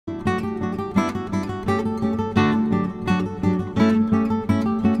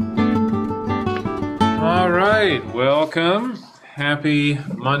right, welcome. Happy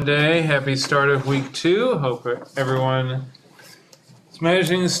Monday, happy start of week 2. Hope everyone is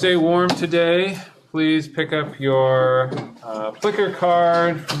managing to stay warm today. Please pick up your Plicker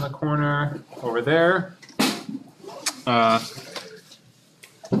card from the corner over there. All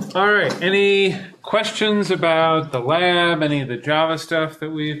right, any questions about the lab, any of the Java stuff that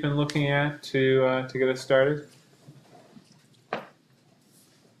we've been looking at to get us started?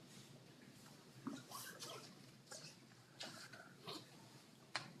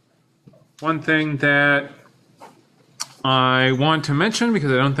 One thing that I want to mention,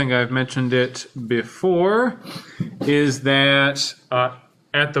 because I don't think I've mentioned it before, is that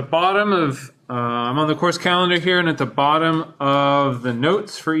at the bottom of, I'm on the course calendar here, and at the bottom of the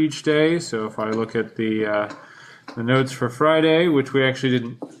notes for each day, so if I look at the notes for Friday, which we actually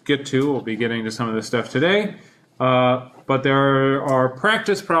didn't get to, we'll be getting to some of this stuff today, but there are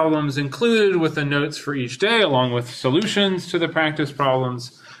practice problems included with the notes for each day, along with solutions to the practice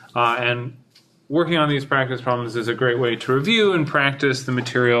problems. And working on these practice problems is a great way to review and practice the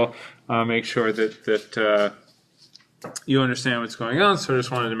material, make sure that you understand what's going on. So I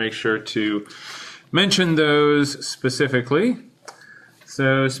just wanted to make sure to mention those specifically.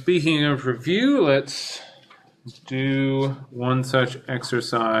 So speaking of review, let's do one such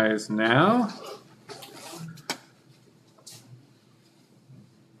exercise now.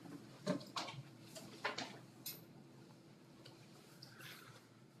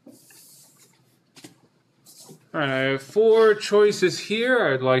 All right, I have 4 choices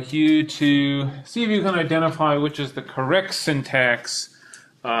here. I'd like you to see if you can identify which is the correct syntax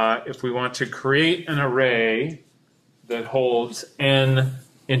if we want to create an array that holds n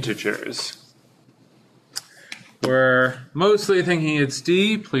integers. We're mostly thinking it's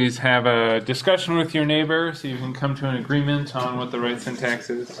D. Please have a discussion with your neighbor so you can come to an agreement on what the right syntax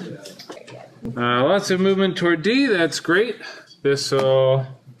is. Lots of movement toward D. That's great. This will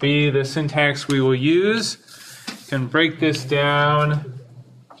be the syntax we will use. Can break this down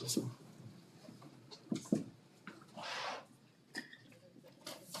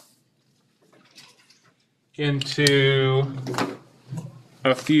into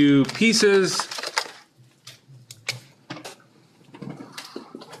a few pieces.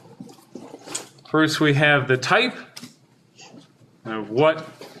 First, we have the type. What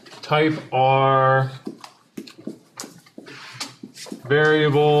type our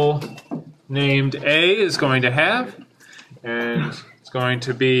variable named A is going to have, and it's going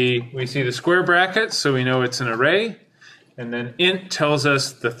to be, we see the square brackets, so we know it's an array, and then int tells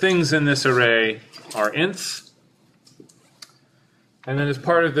us the things in this array are ints. And then as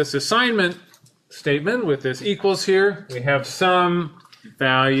part of this assignment statement with this equals here, we have some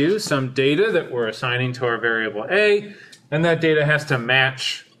value, some data that we're assigning to our variable A, and that data has to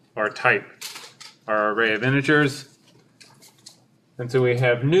match our type, our array of integers. And so we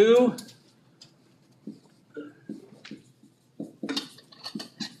have new,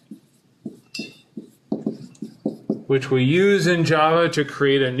 which we use in Java to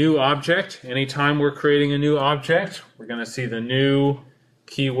create a new object. Anytime we're creating a new object, we're going to see the new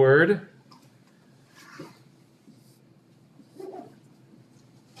keyword.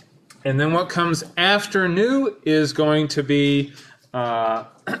 And then what comes after new is going to be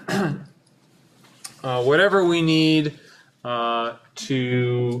whatever we need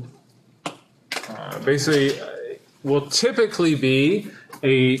to basically will typically be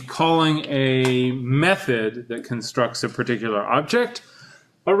calling a method that constructs a particular object.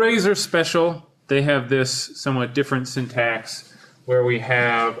 Arrays are special. They have this somewhat different syntax where we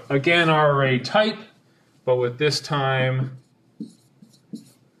have, again, our array type, but with this time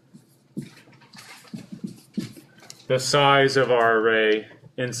the size of our array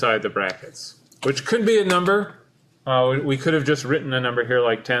inside the brackets, which could be a number. We could have just written a number here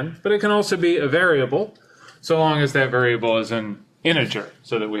like 10, but it can also be a variable, so long as that variable is an integer,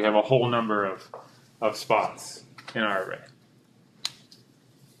 so that we have a whole number of spots in our array.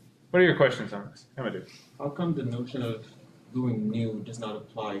 What are your questions on this? Amadou? How come the notion of doing new does not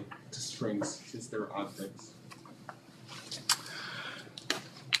apply to strings since they're objects?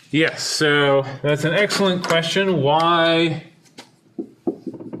 Yes, so that's an excellent question. Why?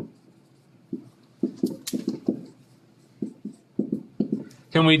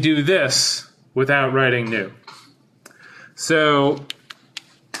 Can we do this without writing new? So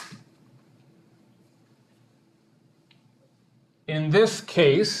in this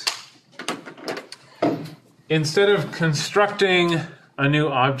case, instead of constructing a new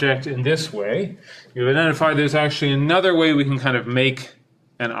object in this way, you've identified there's actually another way we can kind of make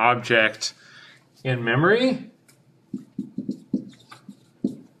an object in memory.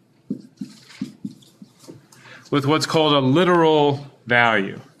 with what's called a literal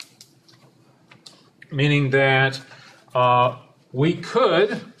value, meaning that we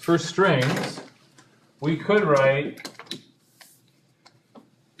could, for strings, we could write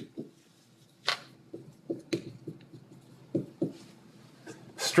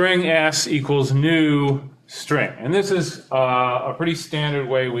string s equals new string. And this is a pretty standard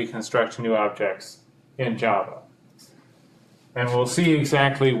way we construct new objects in Java. And we'll see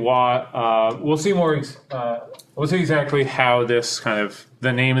exactly what, we'll see exactly how this kind of,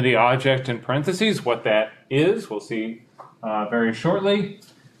 the name of the object in parentheses, what that is. We'll see very shortly.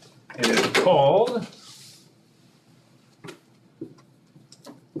 It is called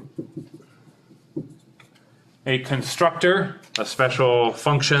a constructor, a special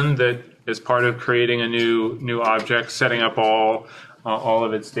function that is part of creating a new object, setting up all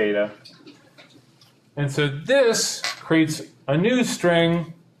of its data. And so this creates a new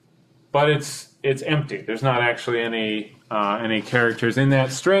string, but it's empty. There's not actually any characters in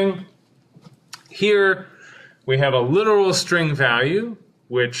that string. Here we have a literal string value,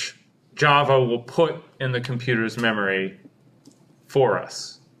 which Java will put in the computer's memory for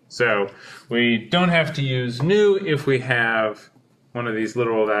us. So we don't have to use new if we have one of these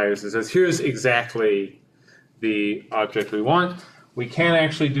literal values that says, here's exactly the object we want. We can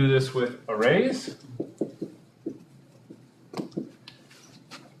actually do this with arrays.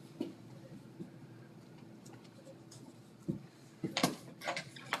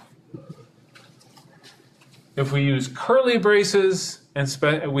 If we use curly braces, and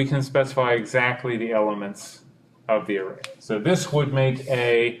we can specify exactly the elements of the array. So this would make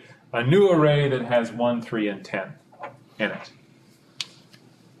a new array that has 1, 3, and 10 in it.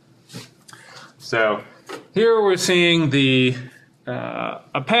 So here we're seeing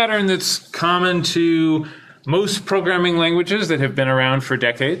a pattern that's common to most programming languages that have been around for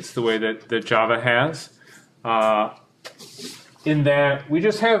decades, the way that Java has, in that we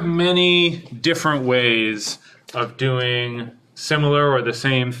just have many different ways of doing similar or the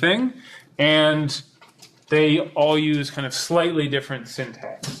same thing, and they all use kind of slightly different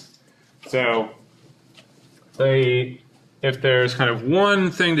syntax. So if there's kind of one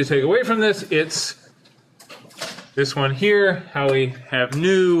thing to take away from this, it's this one here, how we have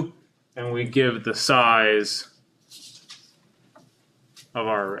new, and we give the size of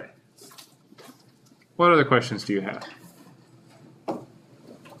our array. What other questions do you have?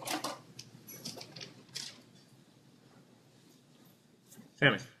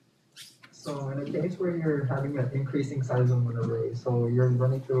 Sammy. So in a case where you're having an increasing size of an array, so you're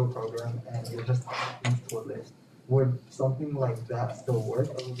running through a program and you're just adding things to a list, would something like that still work,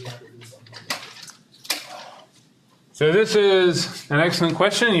 or would you have to do something? So this is an excellent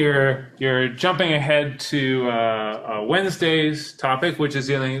question. You're jumping ahead to Wednesday's topic, which is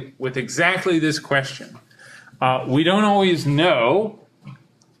dealing with exactly this question. We don't always know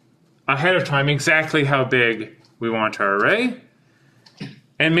ahead of time exactly how big we want our array.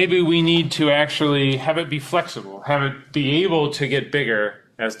 And maybe we need to actually have it be flexible, have it be able to get bigger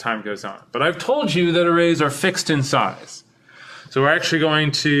as time goes on. But I've told you that arrays are fixed in size. So we're actually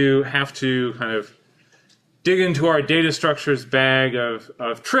going to have to kind of dig into our data structures bag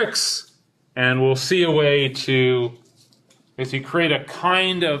of tricks, and we'll see a way to basically create a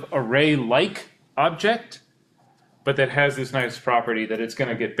kind of array-like object, but that has this nice property that it's going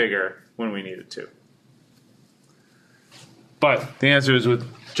to get bigger when we need it to. But the answer is with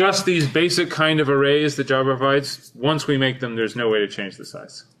just these basic kind of arrays that Java provides, once we make them, there's no way to change the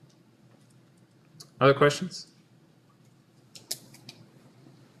size. Other questions?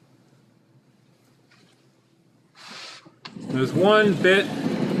 There's one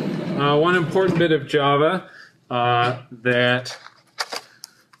important bit of Java that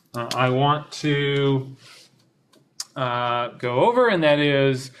I want to go over, and that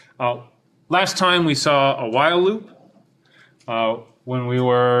is, last time we saw a while loop. When we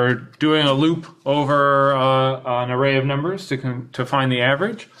were doing a loop over an array of numbers to find the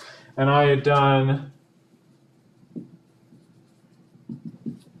average. And I had done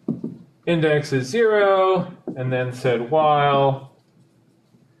index is 0, and then said while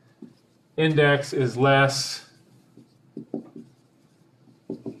index is less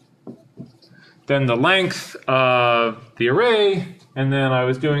than the length of the array, and then I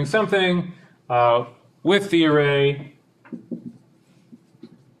was doing something with the array,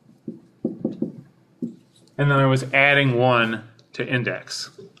 and then I was adding 1 to index.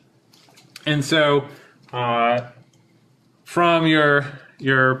 And so from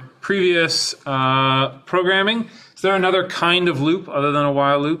your previous programming, is there another kind of loop other than a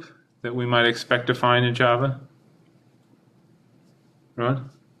while loop that we might expect to find in Java? Ron?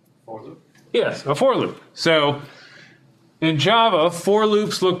 For loop? Yes, a for loop. So in Java, for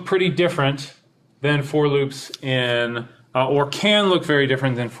loops look pretty different than for loops in, or can look very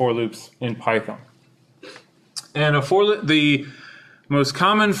different than for loops in Python. And the most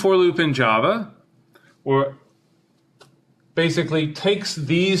common for loop in Java, or basically takes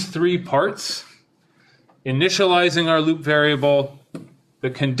these three parts, initializing our loop variable, the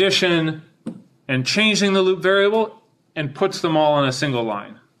condition, and changing the loop variable, and puts them all on a single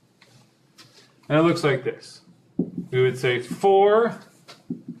line. And it looks like this. We would say for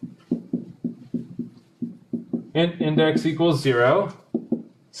int index equals 0,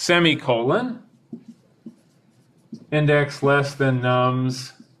 semicolon, index less than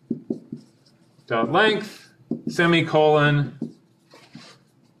nums dot length, semicolon,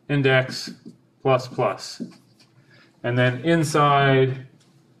 index plus plus. And then inside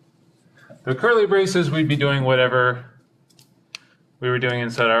the curly braces, we'd be doing whatever we were doing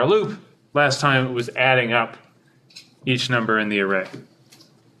inside our loop. Last time it was adding up each number in the array.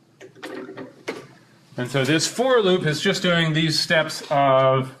 And so this for loop is just doing these steps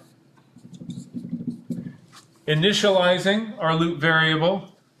of initializing our loop variable,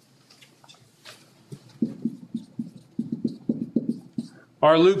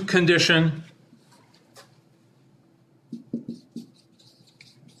 our loop condition,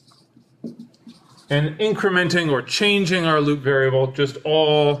 and incrementing or changing our loop variable, just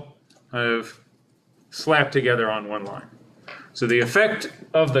all kind of slapped together on one line. So the effect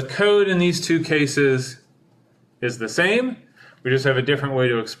of the code in these two cases is the same. We just have a different way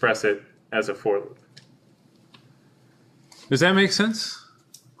to express it as a for loop. Does that make sense?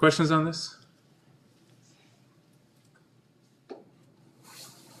 Questions on this?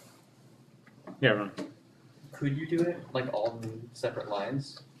 Yeah, Ron. Could you do it like all in separate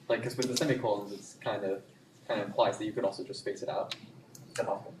lines? Like, because with the semicolons, it's kind of implies that you could also just space it out. Is that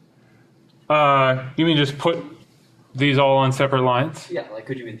possible? You mean just put these all on separate lines? Yeah, like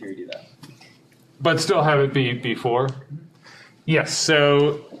could you in theory do that? But still have it be before? Yes,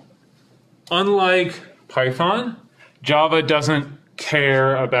 so unlike Python, Java doesn't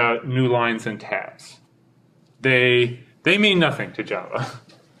care about new lines and tabs. They mean nothing to Java.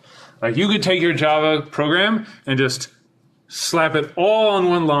 Like you could take your Java program and just slap it all on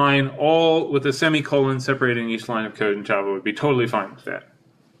one line, all with a semicolon separating each line of code in Java would be totally fine with that.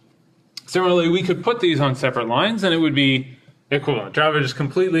 Similarly, we could put these on separate lines and it would be equivalent. Java just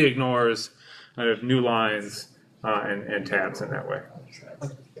completely ignores new lines and tabs in that way.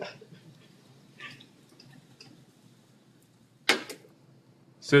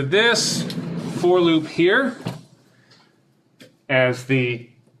 So this for loop here, as the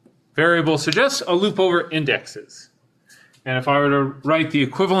variable suggests, a loop over indexes. And if I were to write the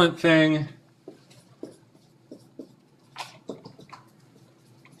equivalent thing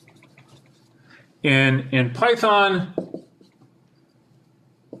in Python,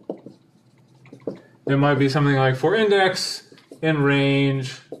 it might be something like for index in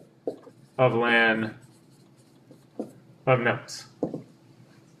range of len of nums.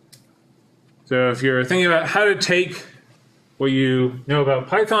 So if you're thinking about how to take what you know about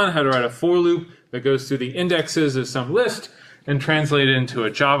Python, how to write a for loop that goes through the indexes of some list and translate it into a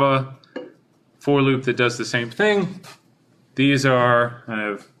Java for loop that does the same thing, these are kind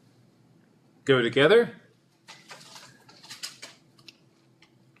of go together.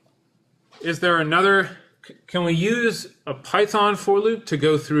 Is there another, can we use a Python for loop to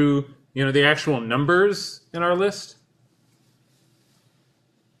go through, the actual numbers in our list?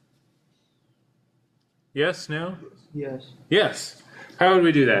 Yes, no? Yes. Yes. How would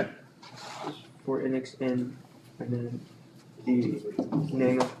we do that? For index n, and then the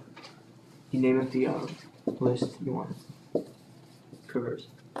name of the list you want traverse.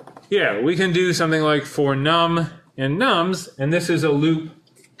 Yeah, we can do something like for num and nums, and this is a loop.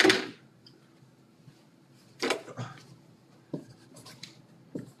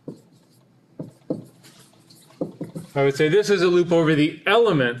 I would say this is a loop over the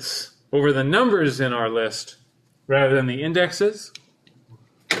elements, over the numbers in our list, rather than the indexes.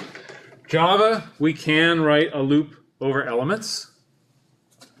 Java, we can write a loop over elements.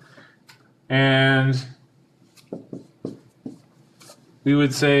 And we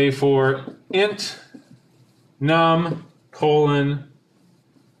would say for int num colon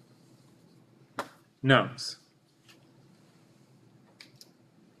nums.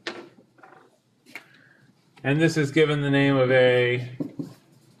 And this is given the name of a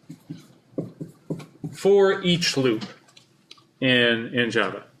for each loop in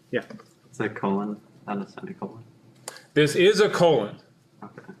Java. Yeah. It's a colon, not a semicolon. This is a colon.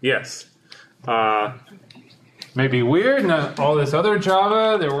 Okay. Yes. maybe weird. Not all this other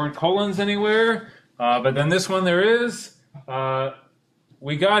Java, there weren't colons anywhere, but then this one there is.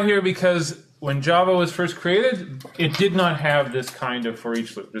 We got here because when Java was first created, it did not have this kind of for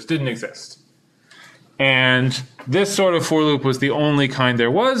each loop. This didn't exist. And this sort of for loop was the only kind there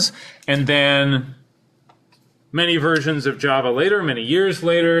was. And then many versions of Java later, many years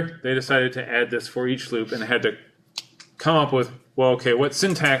later, they decided to add this for each loop and had to come up with, well, okay, what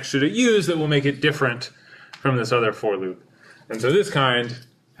syntax should it use that will make it different from this other for loop? And so this kind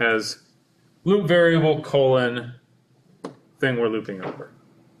has loop variable colon thing we're looping over.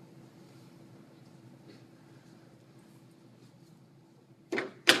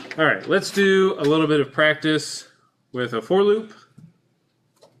 All right, let's do a little bit of practice with a for loop.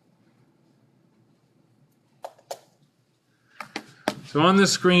 So on the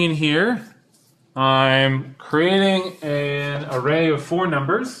screen here, I'm creating an array of 4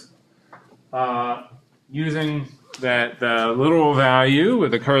 numbers using the literal value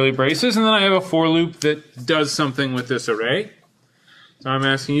with the curly braces, and then I have a for loop that does something with this array. So I'm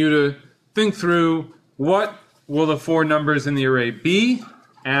asking you to think through what will the 4 numbers in the array be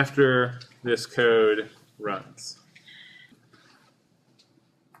after this code runs.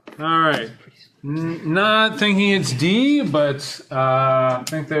 All right. Not thinking it's D, but I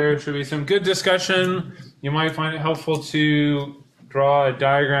think there should be some good discussion. You might find it helpful to draw a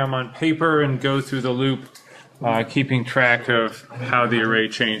diagram on paper and go through the loop, keeping track of how the array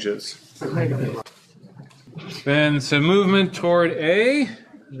changes. Then some movement toward A.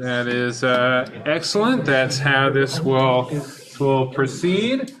 That is excellent. That's how this will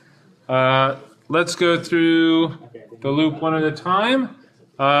proceed. Let's go through the loop one at a time.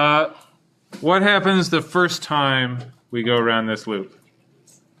 What happens the first time we go around this loop?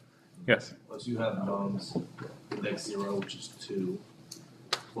 Yes? Plus you have nums, index 0, which is 2,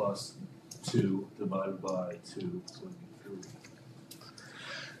 plus 2 divided by 2, so it'd be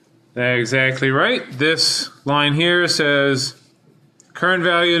 3. Exactly right. This line here says current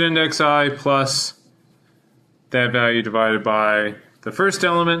value at index I plus that value divided by the first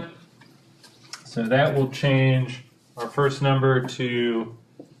element. So that will change our first number to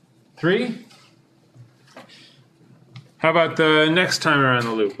 3. How about the next time around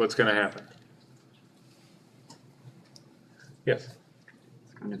the loop? What's going to happen? Yes?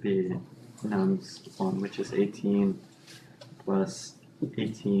 It's going to be nums 1, which is 18, plus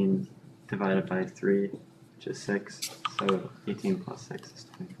 18 divided by 3, which is 6. So 18 plus 6 is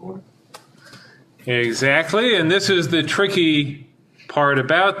 24. Exactly. And this is the tricky part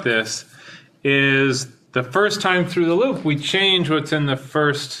about this, is the first time through the loop, we change what's in the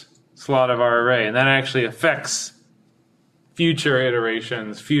first slot of our array. And that actually affects future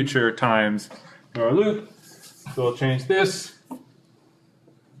iterations, future times in our loop. So we'll change this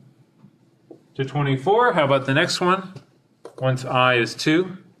to 24. How about the next one? Once I is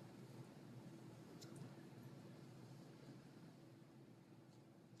 2.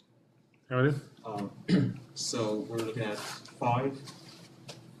 So we're looking at 5.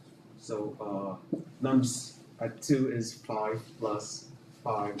 So nums at 2 is 5 plus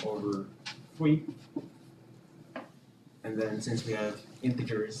 5 over 3. And then since we have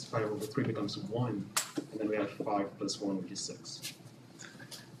integers, 5 over 3 becomes 1. And then we have 5 plus 1, which is 6.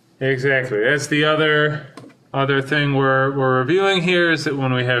 Exactly. That's the other thing we're reviewing here, is that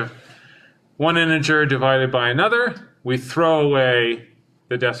when we have one integer divided by another, we throw away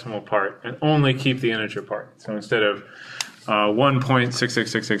the decimal part and only keep the integer part. So instead of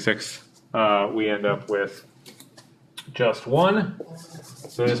 1.66666, we end up with just 1.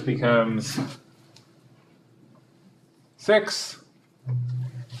 So this becomes 6.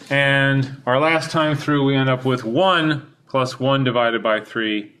 And our last time through, we end up with 1 plus 1 divided by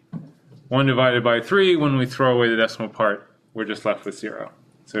 3. 1 divided by 3, when we throw away the decimal part, we're just left with 0.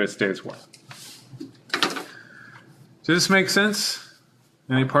 So it stays 1. Does this make sense?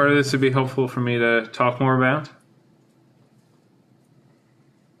 Any part of this would be helpful for me to talk more about?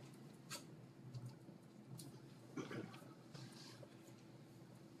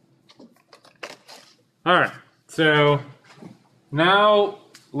 All right, so now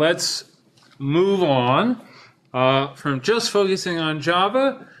let's move on from just focusing on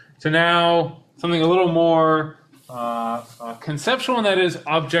Java to now something a little more conceptual, and that is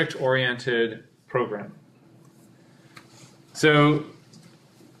object-oriented programming. So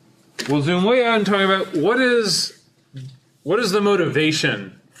we'll zoom way out and talk about what is the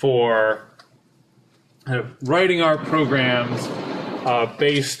motivation for kind of writing our programs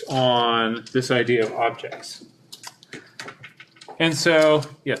based on this idea of objects. And so,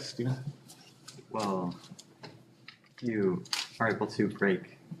 yes, Stephen? Well, you are able to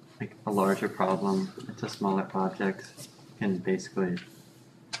break like a larger problem into smaller objects, can basically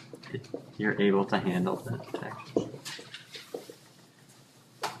you're able to handle the detection.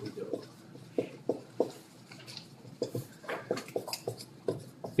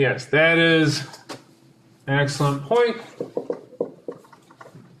 Yes, that is an excellent point.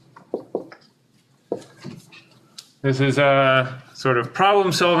 This is a sort of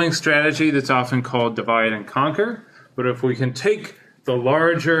problem-solving strategy that's often called divide and conquer. But if we can take the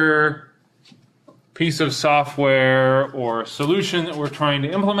larger piece of software or solution that we're trying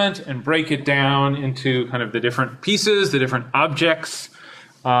to implement and break it down into kind of the different pieces, the different objects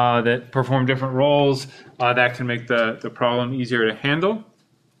that perform different roles, that can make the problem easier to handle.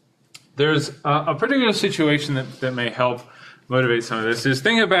 There's a particular situation that may help motivate some of this. Is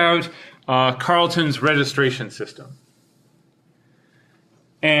think about Carlton's registration system.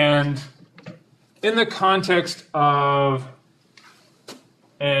 And in the context of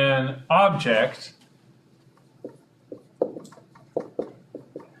an object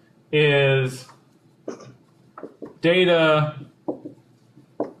is data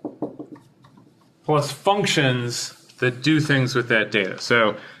plus functions that do things with that data.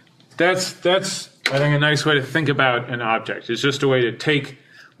 So that's I think a nice way to think about an object. It's just a way to take,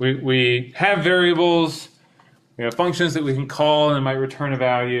 we have variables, we have functions that we can call and it might return a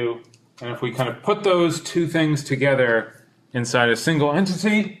value. And if we kind of put those two things together inside a single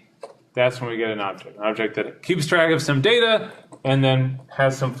entity, that's when we get an object that keeps track of some data and then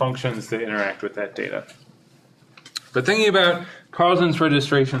has some functions that interact with that data. But thinking about Carlton's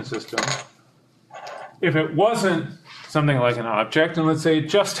registration system, if it wasn't something like an object, and let's say it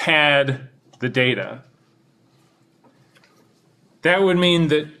just had the data, that would mean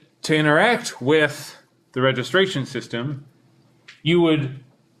that to interact with the registration system, you would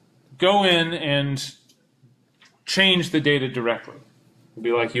go in and change the data directly. It'd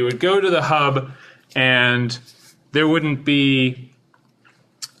be like you would go to the hub and there wouldn't be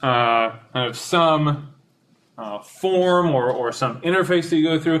kind of some form or some interface that you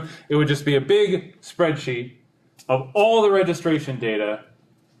go through. It would just be a big spreadsheet of all the registration data,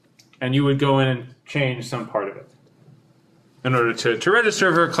 and you would go in and change some part of it. In order to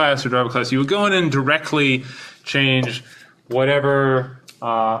register for a class or drive a class, you would go in and directly change whatever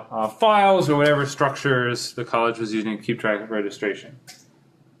files or whatever structures the college was using to keep track of registration.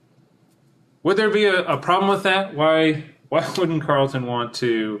 Would there be a problem with that? Why wouldn't Carlton want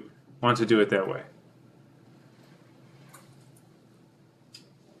to do it that way?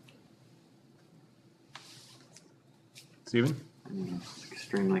 Stephen? It's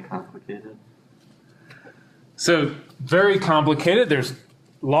extremely complicated. So very complicated. There's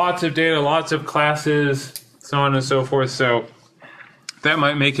lots of data, lots of classes, so on and so forth. So that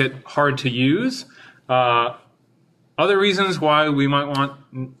might make it hard to use. Other reasons why we might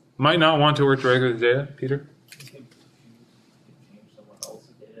not want to work directly with data, Peter?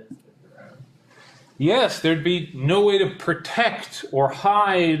 Yes, there'd be no way to protect or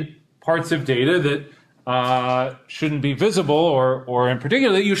hide parts of data that shouldn't be visible, or in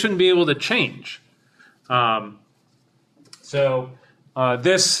particular that you shouldn't be able to change. So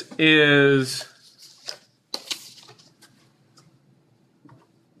this is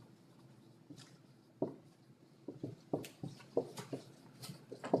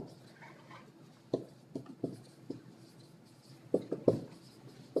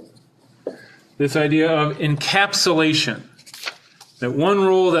this idea of encapsulation. That one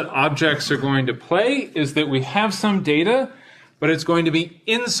role that objects are going to play is that we have some data, but it's going to be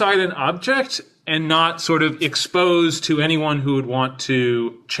inside an object and not sort of exposed to anyone who would want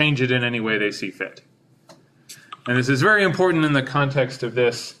to change it in any way they see fit. And this is very important in the context of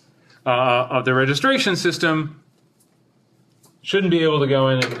this, of the registration system. Shouldn't be able to go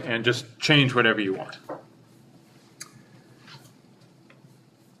in and just change whatever you want.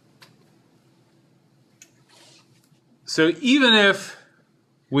 So even if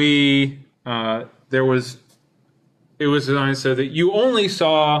it was designed so that you only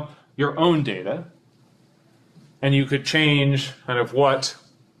saw your own data, and you could change kind of what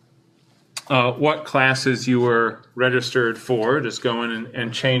classes you were registered for, just go in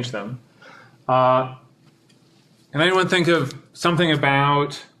and change them. Can anyone think of something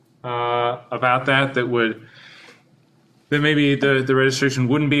about that maybe the registration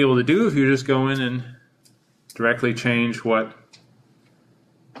wouldn't be able to do if you just go in and directly change what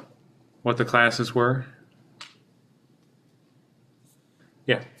the classes were?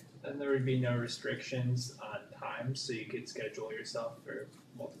 Yeah. Then there would be no restrictions on time, so you could schedule yourself for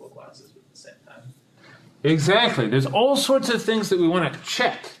multiple classes at the same time. Exactly. There's all sorts of things that we want to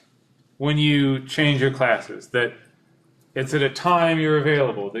check when you change your classes. That it's at a time you're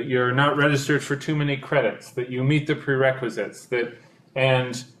available, that you're not registered for too many credits, that you meet the prerequisites,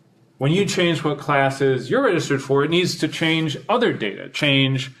 and when you change what classes you're registered for, it needs to change other data,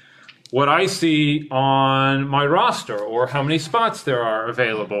 change what I see on my roster, or how many spots there are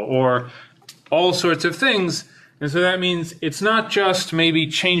available, or all sorts of things. And so that means it's not just maybe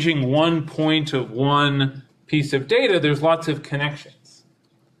changing one point of one piece of data, there's lots of connections.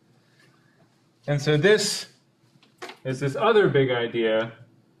 And so this is this other big idea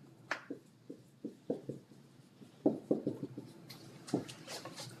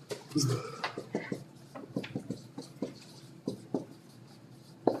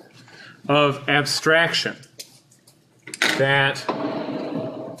of abstraction, that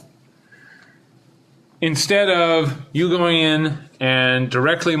instead of you going in and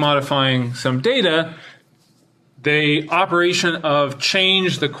directly modifying some data, the operation of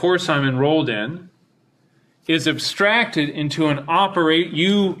change the course I'm enrolled in is abstracted into an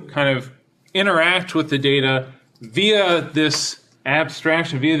you kind of interact with the data via this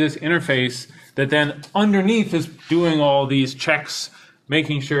abstraction, via this interface that then underneath is doing all these checks,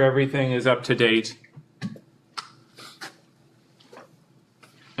 making sure everything is up to date.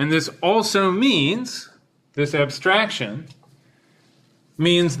 And this also means, this abstraction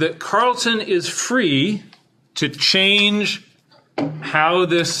means that Carlton is free to change how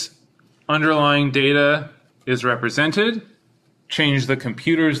this underlying data is represented, change the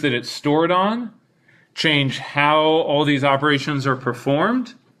computers that it's stored on, change how all these operations are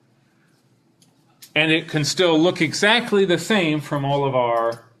performed, and it can still look exactly the same from all of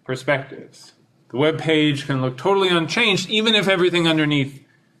our perspectives. The web page can look totally unchanged, even if everything underneath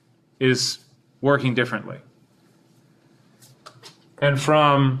is working differently. And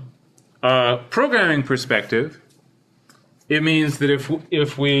from a programming perspective, it means that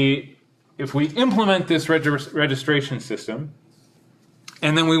if we implement this registration system,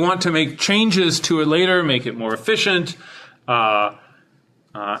 and then we want to make changes to it later, make it more efficient, add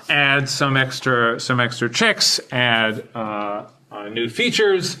some extra checks, add new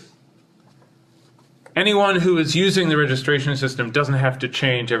features, anyone who is using the registration system doesn't have to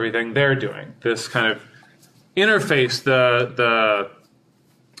change everything they're doing. This kind of interface,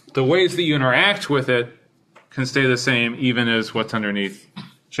 the ways that you interact with it can stay the same even as what's underneath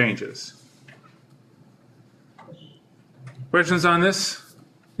changes. Questions on this?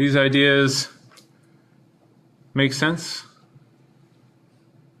 These ideas make sense?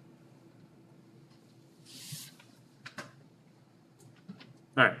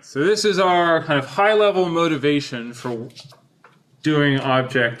 All right, so this is our kind of high-level motivation for doing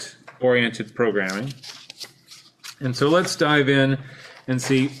object-oriented programming. And so let's dive in and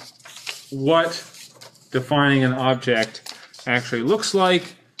see what defining an object actually looks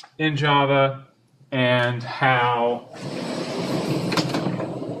like in Java and how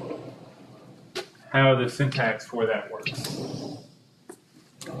the syntax for that works.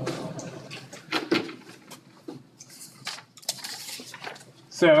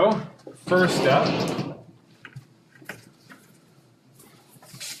 So, first up,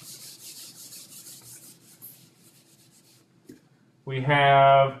 we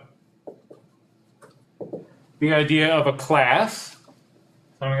have the idea of a class.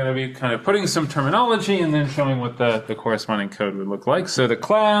 So I'm going to be kind of putting some terminology and then showing what the corresponding code would look like. So the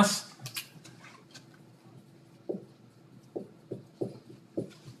class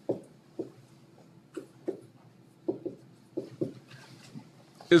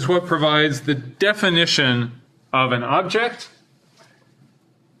is what provides the definition of an object.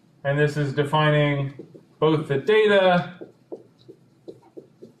 And this is defining both the data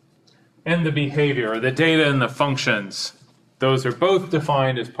and the behavior, or the data and the functions. Those are both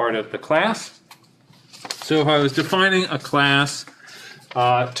defined as part of the class. So if I was defining a class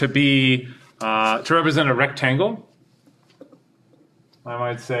to represent a rectangle, I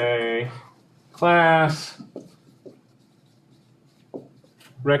might say class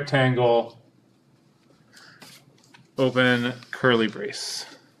rectangle open curly brace.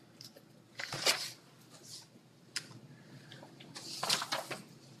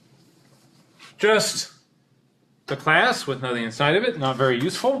 Just the class with nothing inside of it, not very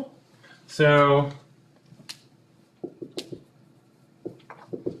useful. So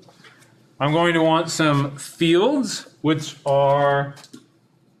I'm going to want some fields, which are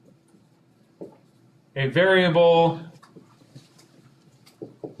a variable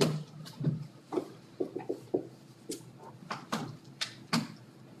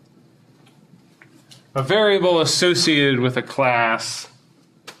associated with a class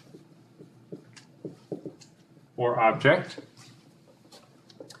or object.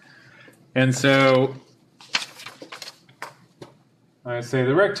 And so I say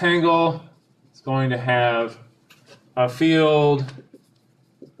the rectangle is going to have a field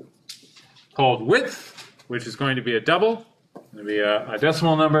called width, which is going to be a double, going to be a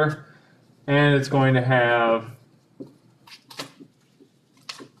decimal number, and it's going to have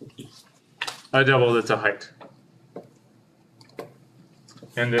a double that's a height.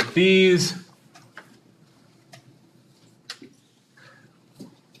 And that these,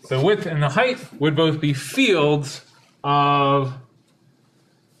 the width and the height, would both be fields of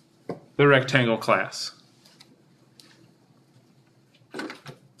the rectangle class.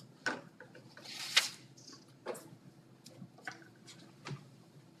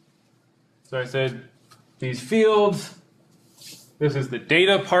 So I said these fields, this is the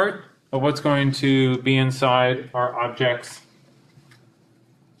data part of what's going to be inside our objects.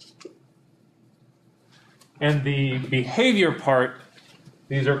 And the behavior part,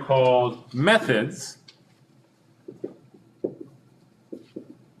 these are called methods.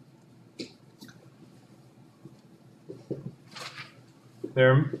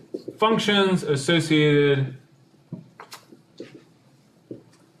 They're functions associated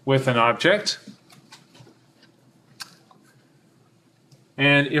with an object.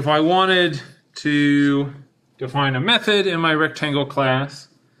 And if I wanted to define a method in my rectangle class,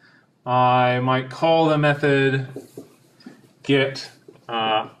 I might call the method get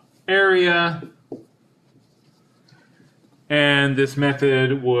area, and this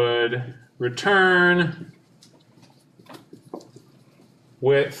method would return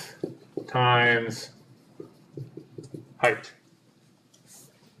width times height.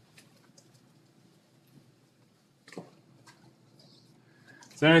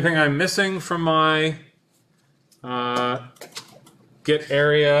 Is there anything I'm missing from my get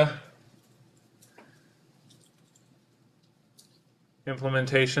area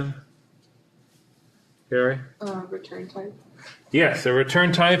implementation? Gary? Return type. Yes, a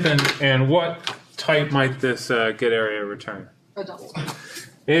return type, and what type might this get area return? A double.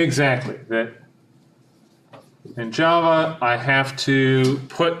 Exactly. That in Java, I have to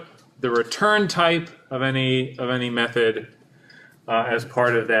put the return type of any method as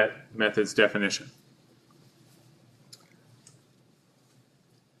part of that method's definition.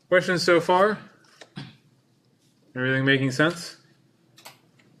 Questions so far? Everything making sense?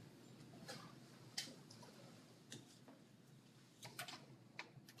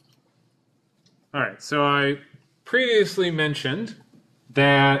 All right, so I previously mentioned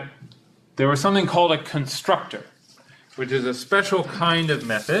that there was something called a constructor, which is a special kind of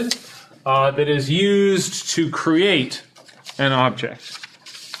method that is used to create an object.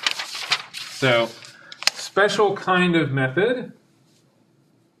 So, special kind of method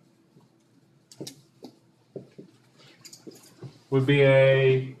would be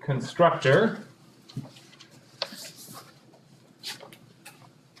a constructor.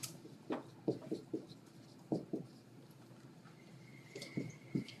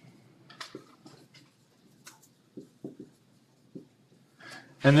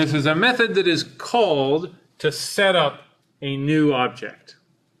 And this is a method that is called to set up a new object.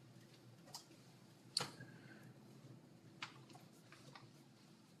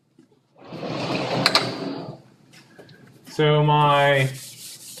 So my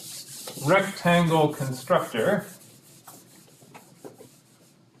rectangle constructor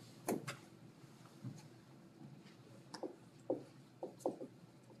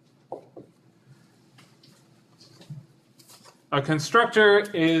a constructor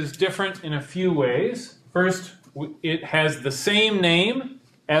is different in a few ways. First, it has the same name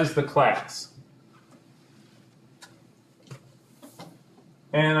as the class.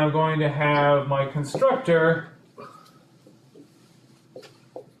 And I'm going to have my constructor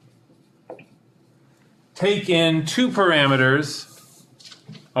take in two parameters,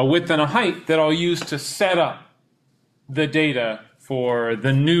 a width and a height, that I'll use to set up the data for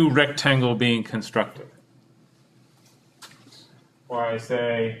the new rectangle being constructed. Where I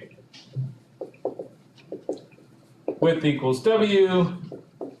say width equals W,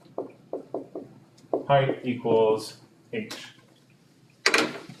 height equals H.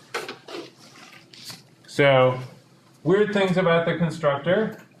 So, weird things about the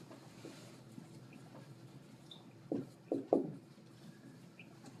constructor.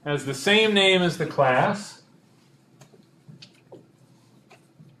 Has the same name as the class.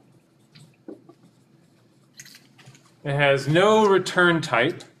 It has no return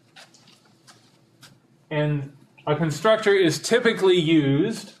type. And a constructor is typically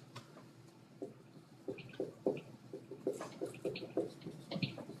used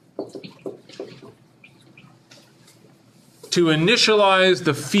to initialize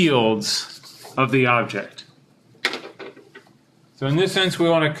the fields of the object. So in this sense, we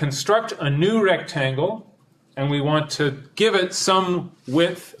want to construct a new rectangle, and we want to give it some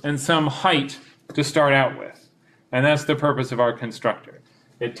width and some height to start out with. And that's the purpose of our constructor.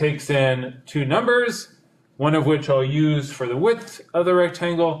 It takes in two numbers, one of which I'll use for the width of the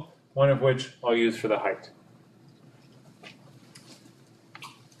rectangle, one of which I'll use for the height.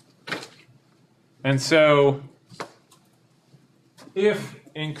 And so if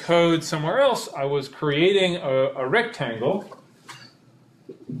in code somewhere else I was creating a rectangle,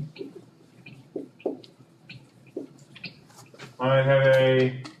 I have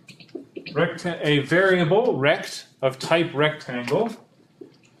a variable rect of type rectangle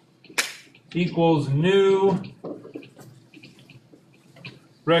equals new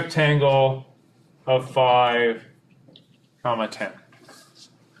rectangle of 5, 10.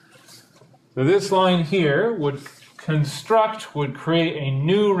 So this line here would create a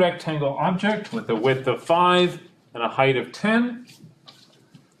new rectangle object with a width of 5 and a height of 10,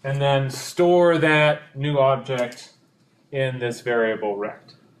 and then store that new object in this variable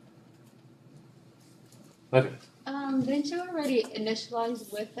rect. Didn't you already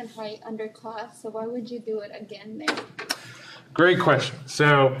initialize width and height under class, so why would you do it again there? Great question.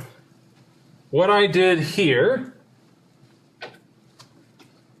 So what I did here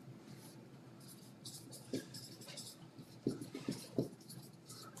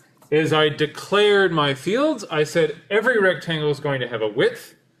is I declared my fields. I said every rectangle is going to have a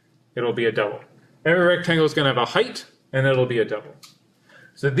width, it'll be a double. Every rectangle is going to have a height, and it'll be a double.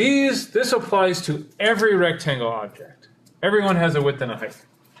 So this applies to every rectangle object. Everyone has a width and a height.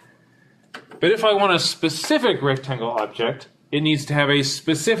 But if I want a specific rectangle object, it needs to have a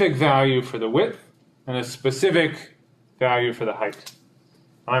specific value for the width and a specific value for the height.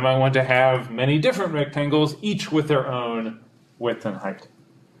 I might want to have many different rectangles, each with their own width and height.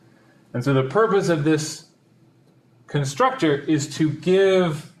 And so the purpose of this constructor is to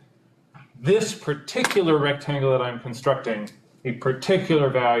give this particular rectangle that I'm constructing a particular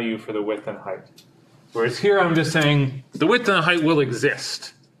value for the width and height. Whereas here I'm just saying the width and the height will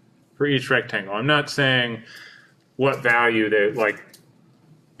exist for each rectangle. I'm not saying what value they like,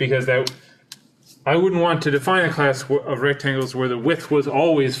 because I wouldn't want to define a class of rectangles where the width was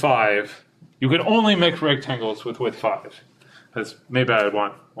always 5. You could only make rectangles with width 5, because maybe I would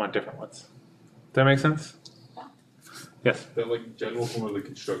want different ones. Does that make sense? Yes. That like general form of the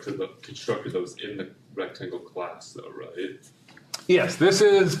constructor that was in the rectangle class, though, right? Yes, this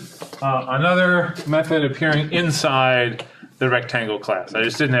is another method appearing inside the rectangle class. I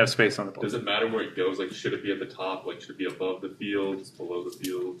just didn't have space on the board. Does it matter where it goes? Like, should it be at the top? Like, should it be above the fields, below the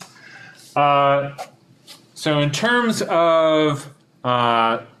fields? So in terms of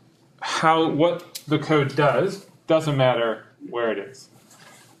what the code does, doesn't matter where it is.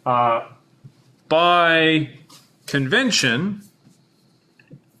 By convention,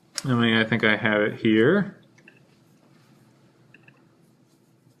 I think I have it here.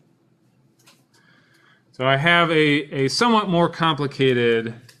 So I have a somewhat more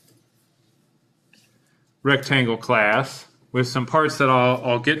complicated rectangle class with some parts that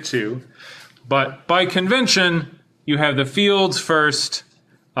I'll get to. But by convention, you have the fields first,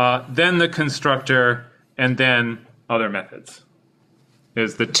 then the constructor, and then other methods.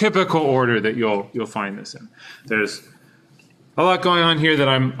 Is the typical order that you'll find this in. There's a lot going on here that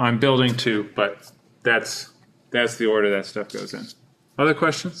I'm building to, but that's the order that stuff goes in. Other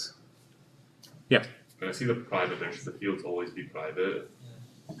questions? Yeah. When I see the private, there should the fields always be private.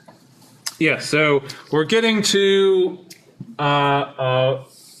 Yeah. So we're getting to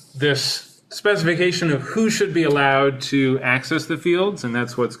this specification of who should be allowed to access the fields, and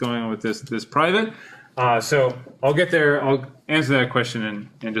that's what's going on with this private. So I'll get there. I'll answer that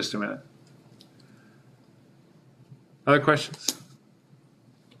question in just a minute. Other questions?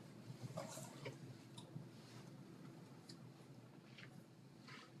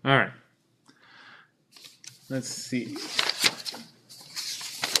 All right. Let's see.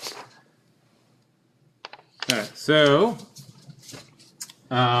 All right. So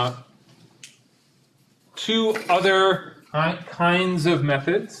two other kinds of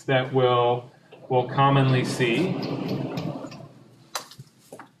methods that we'll commonly see.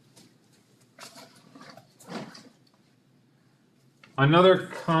 Another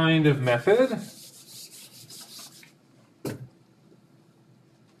kind of method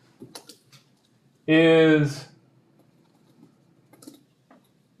is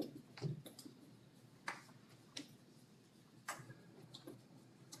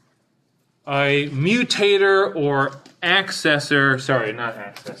a mutator or accessor, sorry, not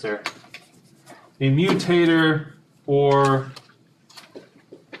accessor, a mutator or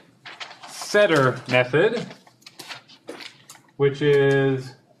setter method, which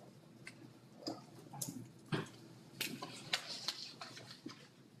is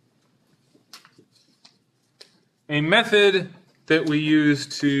a method that we use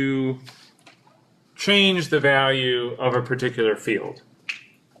to change the value of a particular field.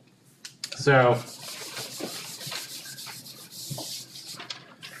 So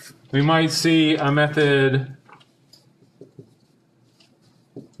we might see a method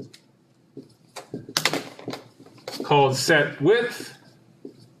called setWidth,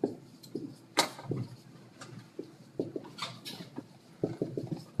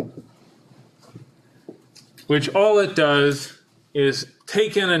 which all it does is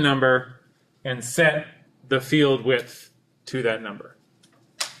take in a number and set the field width to that number.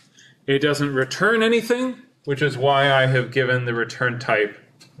 It doesn't return anything, which is why I have given the return type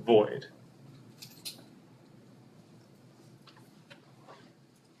void.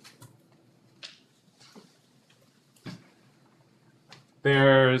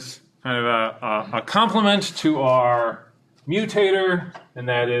 There's kind of a complement to our mutator, and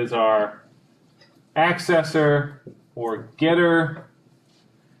that is our accessor or getter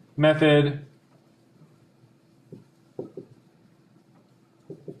method.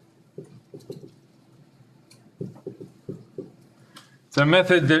 It's a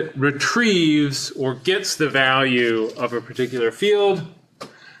method that retrieves or gets the value of a particular field.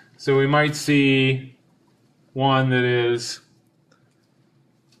 So we might see one that is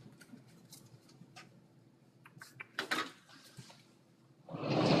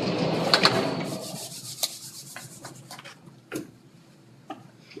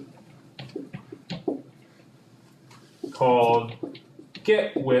called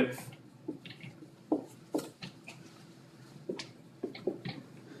getWidth.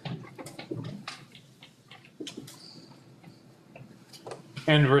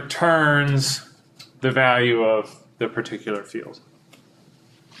 And returns the value of the particular field.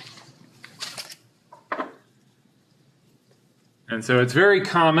 And so it's very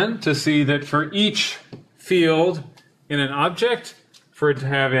common to see that for each field in an object, for it to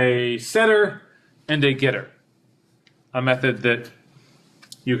have a setter and a getter, a method that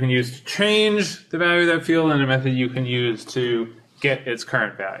you can use to change the value of that field and a method you can use to get its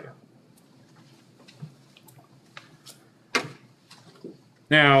current value.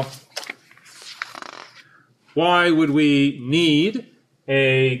 Now, why would we need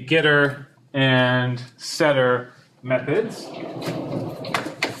a getter and setter methods?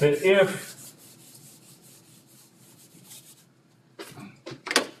 That if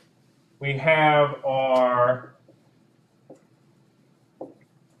we have our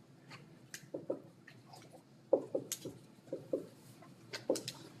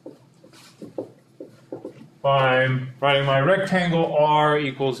I'm writing my rectangle R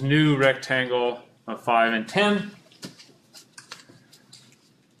equals new rectangle of 5 and 10.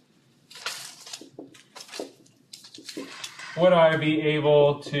 Would I be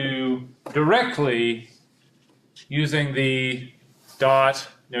able to directly, using the dot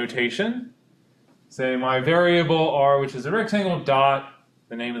notation, say my variable R, which is a rectangle, dot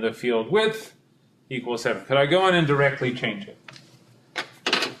the name of the field width equals 7. Could I go in and directly change it?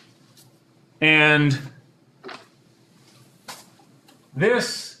 And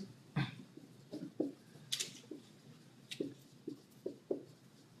this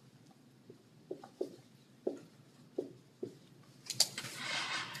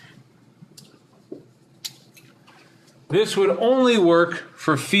would only work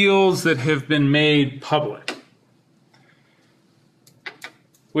for fields that have been made public,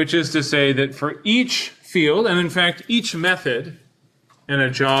 which is to say that for each field, and in fact each method in a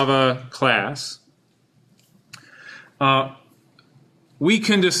Java class, we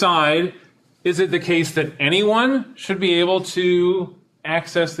can decide, is it the case that anyone should be able to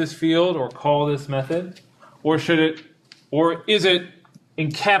access this field or call this method? Or is it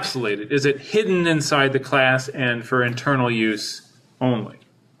encapsulated? Is it hidden inside the class and for internal use only?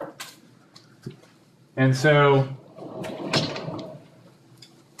 And so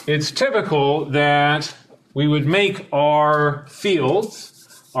it's typical that we would make our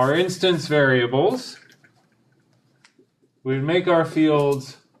fields, our instance variables, we would make our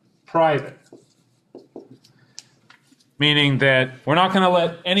fields private, meaning that we're not going to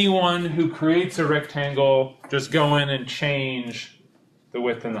let anyone who creates a rectangle just go in and change the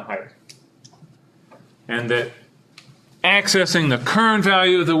width and the height. And that accessing the current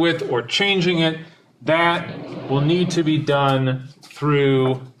value of the width or changing it, that will need to be done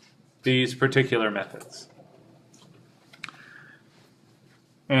through these particular methods.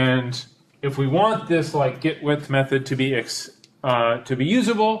 And if we want this like getWidth method to be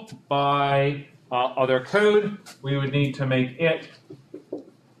usable by other code, we would need to make it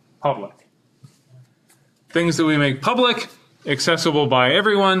public. Things that we make public, accessible by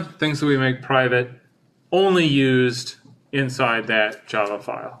everyone. Things that we make private, only used inside that Java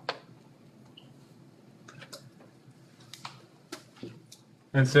file.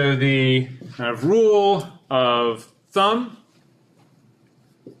 And so the kind of rule of thumb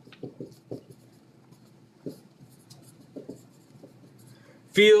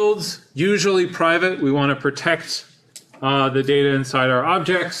fields, usually private. We want to protect the data inside our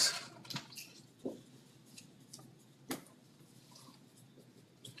objects.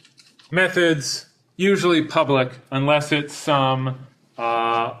 Methods, usually public, unless it's some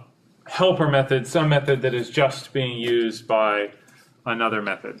helper method, some method that is just being used by another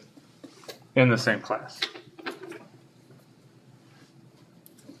method in the same class.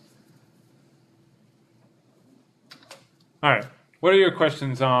 All right. What are your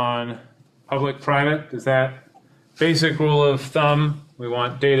questions on public, private? Is that basic rule of thumb? We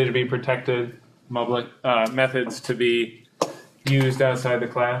want data to be protected, public methods to be used outside the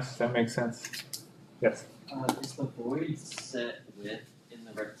class. Does that make sense? Yes. Is the void set with in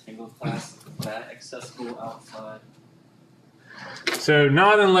the rectangle class, is that accessible outside? So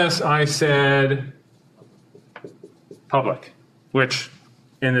not unless I said public, which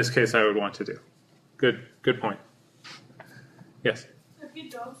in this case I would want to do. Good point. Yes. If you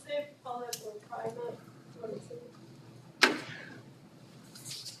don't say public or private, what is it?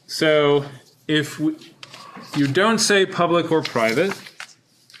 So if you don't say public or private,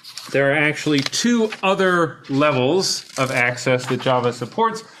 there are actually two other levels of access that Java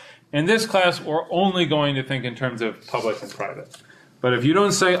supports. In this class, we're only going to think in terms of public and private. But if you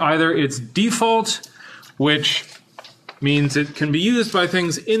don't say either, it's default, which means it can be used by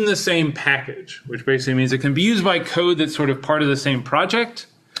things in the same package, which basically means it can be used by code that's sort of part of the same project,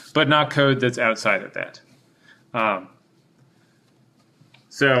 but not code that's outside of that. For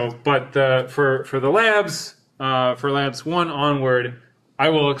the labs, for labs 1 onward, I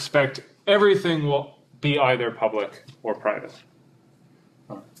will expect everything will be either public or private.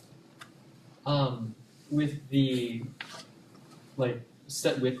 With the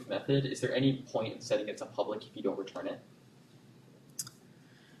set with method, is there any point in setting it to public if you don't return it?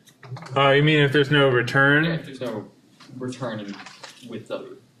 You mean if there's no return? Yeah, if there's no return with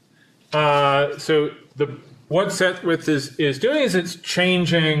W. So what set with is doing is it's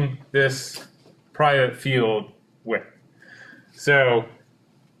changing this private field with. So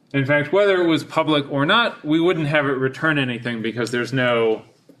in fact, whether it was public or not, we wouldn't have it return anything because there's no,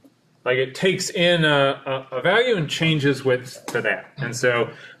 it takes in a value and changes width to that. And so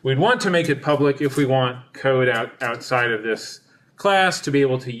we'd want to make it public if we want code outside of this class to be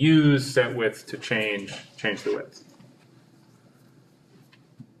able to use set width to change the width.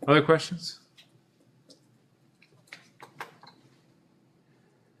 Other questions?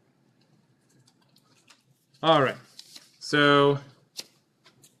 All right. So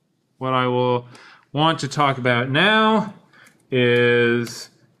what I will want to talk about now is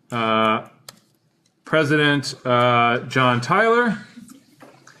President John Tyler,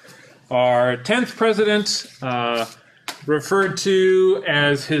 our 10th president, referred to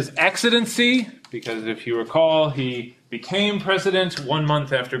as His Excellency, because if you recall, he became president 1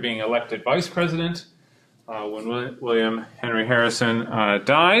 month after being elected vice president when William Henry Harrison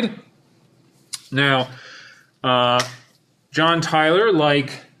died. Now, John Tyler,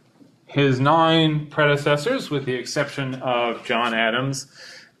 like his 9 predecessors, with the exception of John Adams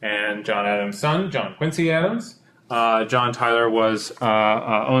and John Adams' son, John Quincy Adams, John Tyler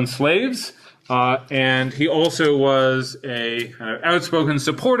owned slaves, and he also was a kind of outspoken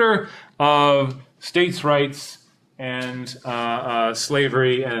supporter of states' rights and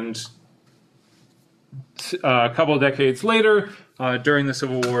slavery. And a couple of decades later, during the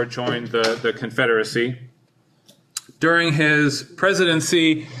Civil War, joined the Confederacy. During his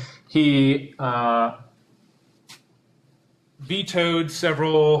presidency, he vetoed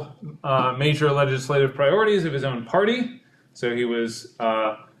several major legislative priorities of his own party. So he was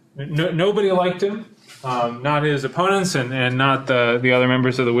nobody liked him, not his opponents and not the other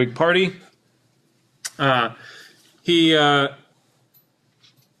members of the Whig Party. He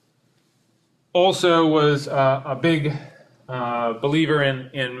also was a big believer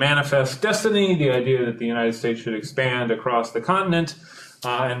in manifest destiny, the idea that the United States should expand across the continent,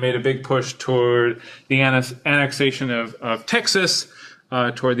 and made a big push toward the annexation of Texas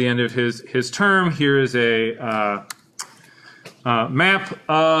toward the end of his term. Here is a map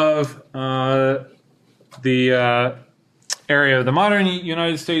of the area of the modern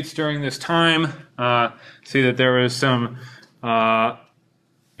United States during this time. See that there was some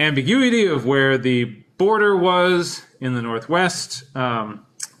ambiguity of where the border was in the Northwest,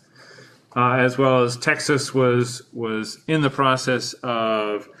 as well as Texas was in the process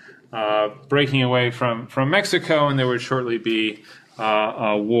of breaking away from Mexico, and there would shortly be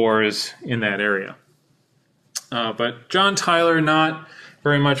wars in that area. But John Tyler, not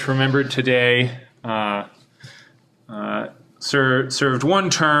very much remembered today, served one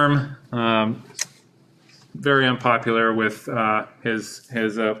term, very unpopular with his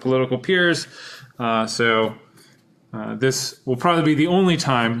political peers. So this will probably be the only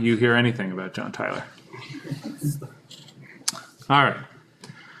time you hear anything about John Tyler. All right.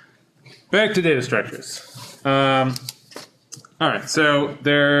 Back to data structures. All right, so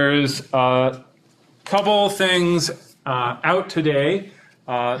there's a couple things out today.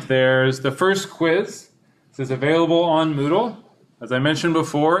 There's the first quiz. This is available on Moodle. As I mentioned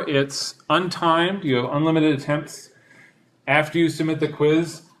before, it's untimed. You have unlimited attempts. After you submit the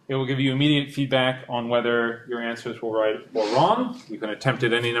quiz, it will give you immediate feedback on whether your answers were right or wrong. You can attempt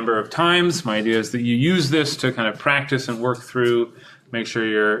it any number of times. My idea is that you use this to kind of practice and work through, make sure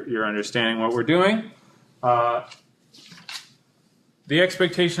you're understanding what we're doing. The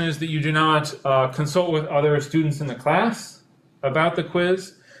expectation is that you do not consult with other students in the class about the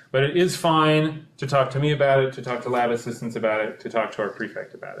quiz, but it is fine to talk to me about it, to talk to lab assistants about it, to talk to our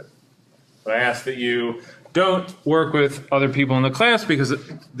prefect about it. But I ask that you don't work with other people in the class, because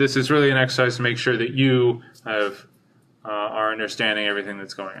this is really an exercise to make sure that you are understanding everything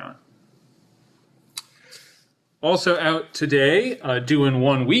that's going on. Also out today, due in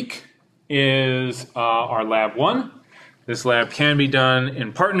 1 week, is our Lab 1. This lab can be done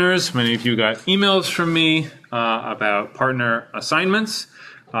in partners. Many of you got emails from me about partner assignments.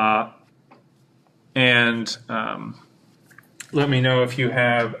 Let me know if you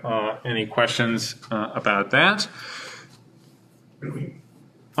have any questions about that.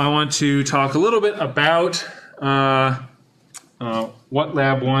 I want to talk a little bit about what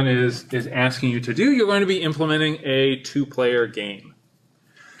Lab 1 is asking you to do. You're going to be implementing a 2-player game.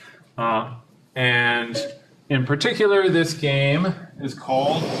 And in particular, this game is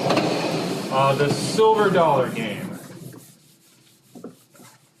called the Silver Dollar Game.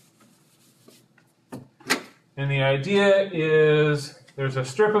 And the idea is there's a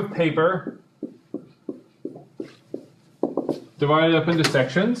strip of paper divided up into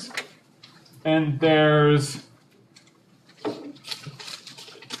sections, and there's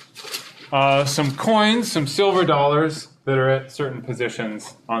some coins, some silver dollars that are at certain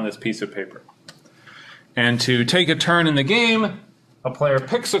positions on this piece of paper. And to take a turn in the game, a player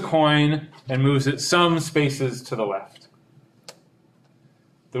picks a coin and moves it some spaces to the left.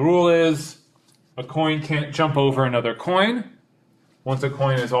 The rule is a coin can't jump over another coin. Once a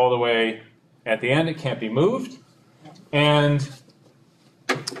coin is all the way at the end, it can't be moved. And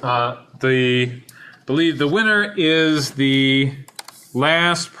believe the winner is the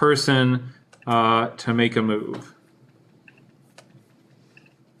last person to make a move.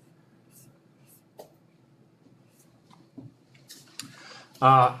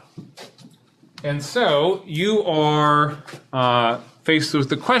 And so you are faced with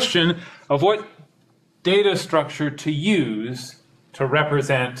the question of what data structure to use to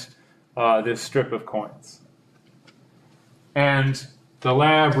represent this strip of coins. And the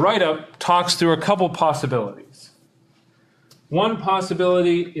lab write-up talks through a couple possibilities. One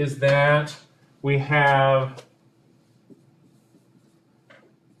possibility is that we have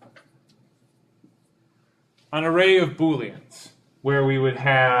an array of Booleans, where we would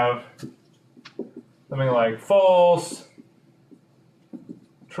have something like false,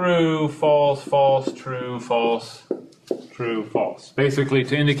 true, false, false, true, false, true, false, basically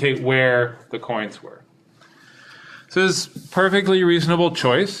to indicate where the coins were. So this is a perfectly reasonable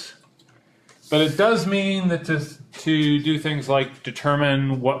choice, but it does mean that to do things like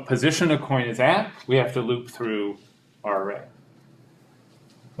determine what position a coin is at, we have to loop through our array.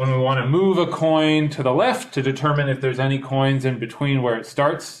 When we want to move a coin to the left to determine if there's any coins in between where it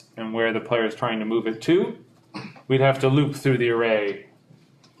starts and where the player is trying to move it to, we'd have to loop through the array,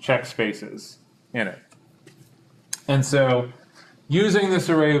 check spaces in it. And so using this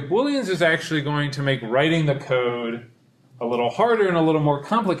array of Booleans is actually going to make writing the code a little harder and a little more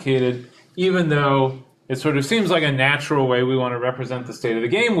complicated, even though it sort of seems like a natural way we want to represent the state of the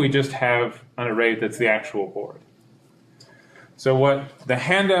game. We just have an array that's the actual board. So what the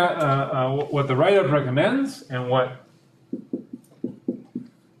handout, what the write-up recommends, and what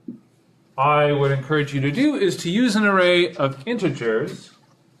I would encourage you to do, is to use an array of integers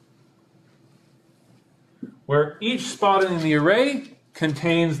where each spot in the array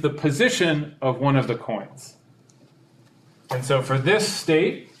contains the position of one of the coins. And so for this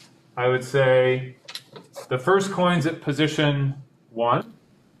state, I would say the first coin's at position 1.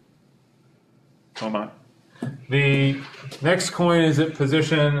 Oh my. The next coin is at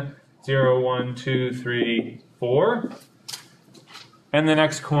position 0, 1, 2, 3, 4. And the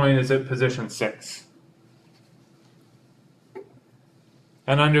next coin is at position 6.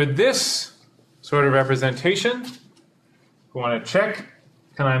 And under this sort of representation, we want to check,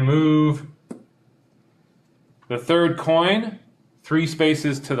 can I move the third coin 3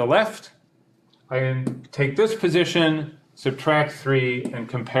 spaces to the left? I can take this position, subtract 3, and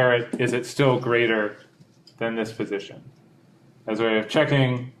compare it. Is it still greater than this position? As a way of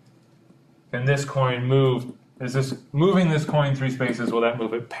checking, can this coin move? Is this moving this coin 3 spaces? Will that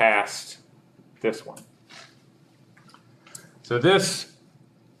move it past this one? So this,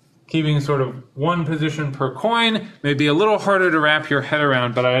 keeping sort of one position per coin, may be a little harder to wrap your head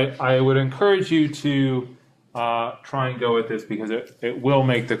around, but I would encourage you to try and go with this because it will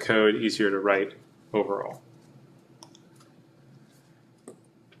make the code easier to write overall.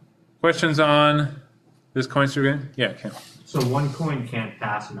 Questions on this coin strip game? Yeah, Kim. So one coin can't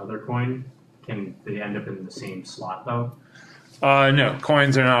pass another coin. Can they end up in the same slot though? No,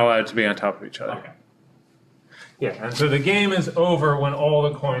 coins are not allowed to be on top of each other. Okay. Yeah, and so the game is over when all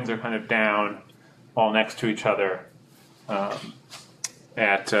the coins are kind of down, all next to each other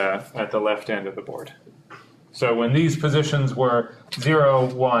at the left end of the board. So when these positions were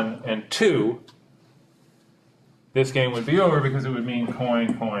 0, 1, and 2, this game would be over because it would mean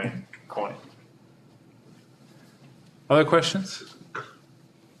coin, coin, coin. Other questions?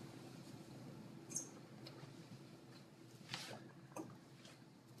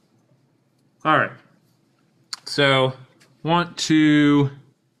 All right. So want to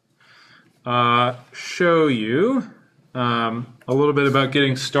show you a little bit about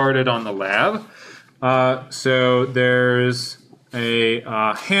getting started on the lab. So there's a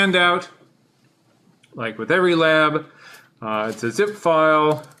handout, like with every lab. It's a zip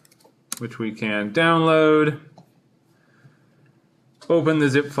file, which we can download. Open the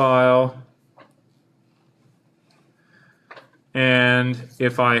zip file. And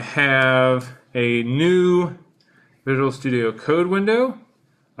if I have a new Visual Studio Code window,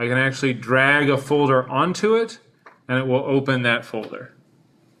 I can actually drag a folder onto it, and it will open that folder.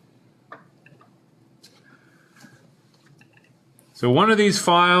 So one of these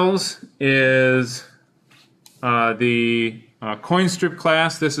files is the CoinStrip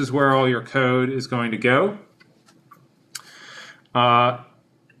class. This is where all your code is going to go.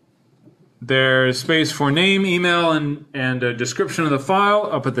 There's space for name, email, and a description of the file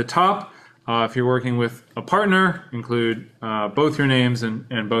up at the top. If you're working with a partner, include both your names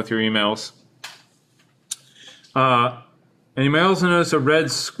and both your emails. And you may also notice a red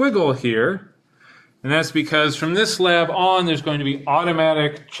squiggle here, and that's because from this lab on, there's going to be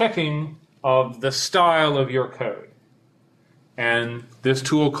automatic checking of the style of your code. And this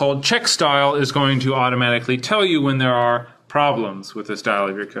tool called CheckStyle is going to automatically tell you when there are problems with the style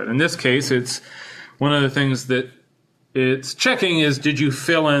of your code. In this case, it's one of the things that it's checking is, did you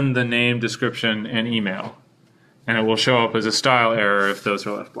fill in the name, description, and email? And it will show up as a style error if those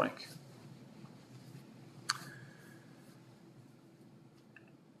are left blank.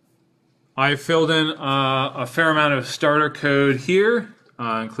 I filled in a fair amount of starter code here,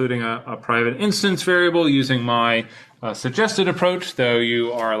 including a private instance variable using my suggested approach, though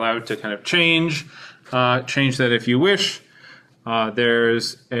you are allowed to kind of change that if you wish.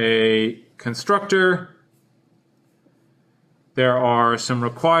 There's a constructor. There are some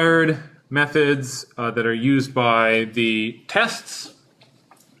required methods that are used by the tests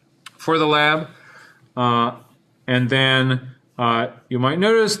for the lab. And then you might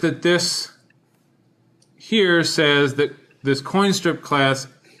notice that this here says that this CoinStrip class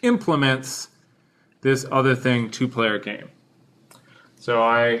implements this other thing, two-player game. So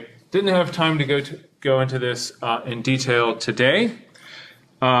I didn't have time to go into this in detail today,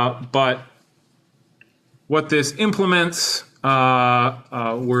 but what this implements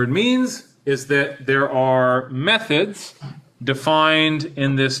word means is that there are methods defined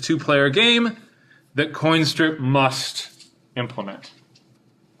in this two-player game that CoinStrip must implement.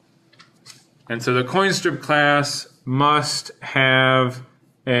 And so the CoinStrip class must have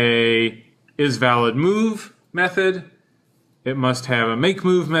a isValidMove method, it must have a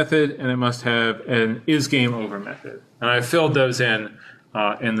makeMove method, and it must have an isGameOver method. And I filled those in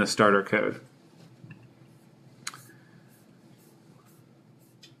the starter code.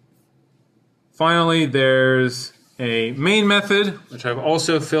 Finally, there's a main method, which I've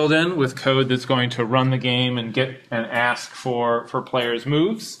also filled in with code that's going to run the game and get and ask for players'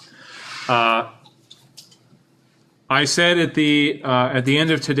 moves. I said at the end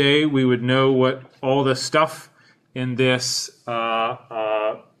of today we would know what all the stuff in this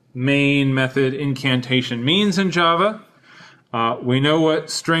main method incantation means in Java. We know what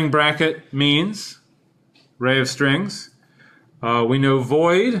string bracket means, array of strings. We know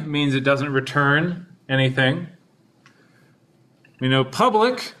void means it doesn't return anything. We know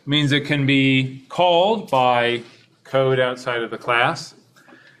public means it can be called by code outside of the class.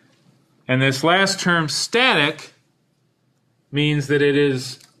 And this last term, static, means that it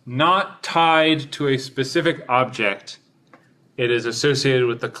is not tied to a specific object. It is associated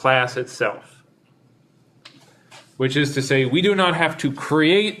with the class itself. Which is to say, we do not have to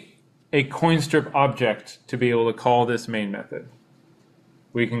create a CoinStrip object to be able to call this main method.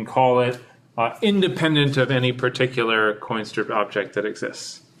 We can call it independent of any particular CoinStrip object that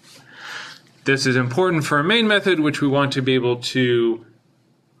exists. This is important for a main method, which we want to be able to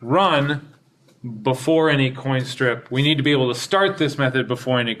run before any CoinStrip. We need to be able to start this method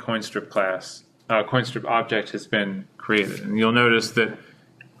before any CoinStrip class, CoinStrip object has been created. And you'll notice that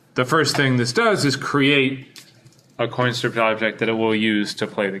the first thing this does is create a CoinStrip object that it will use to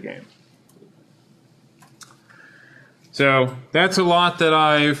play the game. So that's a lot that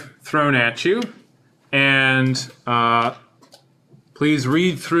I've thrown at you. And please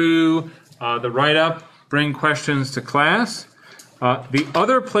read through the write-up, bring questions to class. The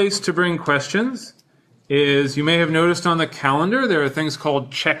other place to bring questions is, you may have noticed on the calendar, there are things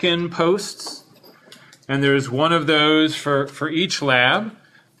called check-in posts. And there's one of those for each lab.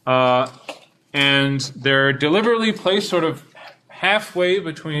 And they're deliberately placed sort of halfway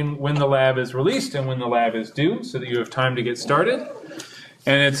between when the lab is released and when the lab is due, so that you have time to get started.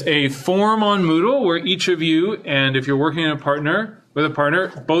 And it's a form on Moodle where each of you, and if you're working with a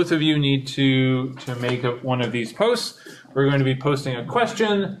partner, both of you need to make one of these posts. We're going to be posting a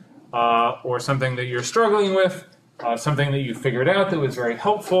question or something that you're struggling with, something that you figured out that was very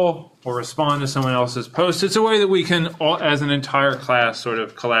helpful, or respond to someone else's post. It's a way that we can, all, as an entire class, sort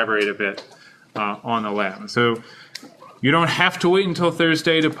of collaborate a bit on the lab. So you don't have to wait until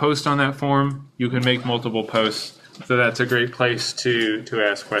Thursday to post on that form. You can make multiple posts. So that's a great place to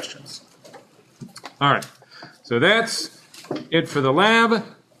ask questions. All right. So that's it for the lab.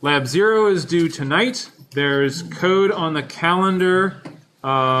 Lab 0 is due tonight. There's code on the calendar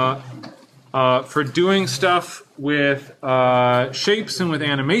for doing stuff with shapes and with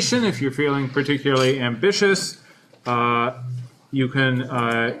animation. If you're feeling particularly ambitious, you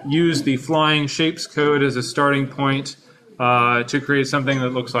can use the flying shapes code as a starting point to create something that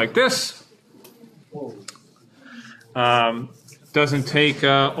looks like this. Doesn't take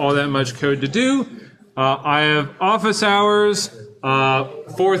all that much code to do. I have office hours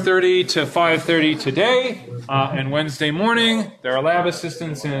 4:30 to 5:30 today, and Wednesday morning. There are lab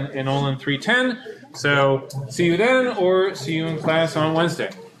assistants in Olin 310. So see you then, or see you in class on Wednesday.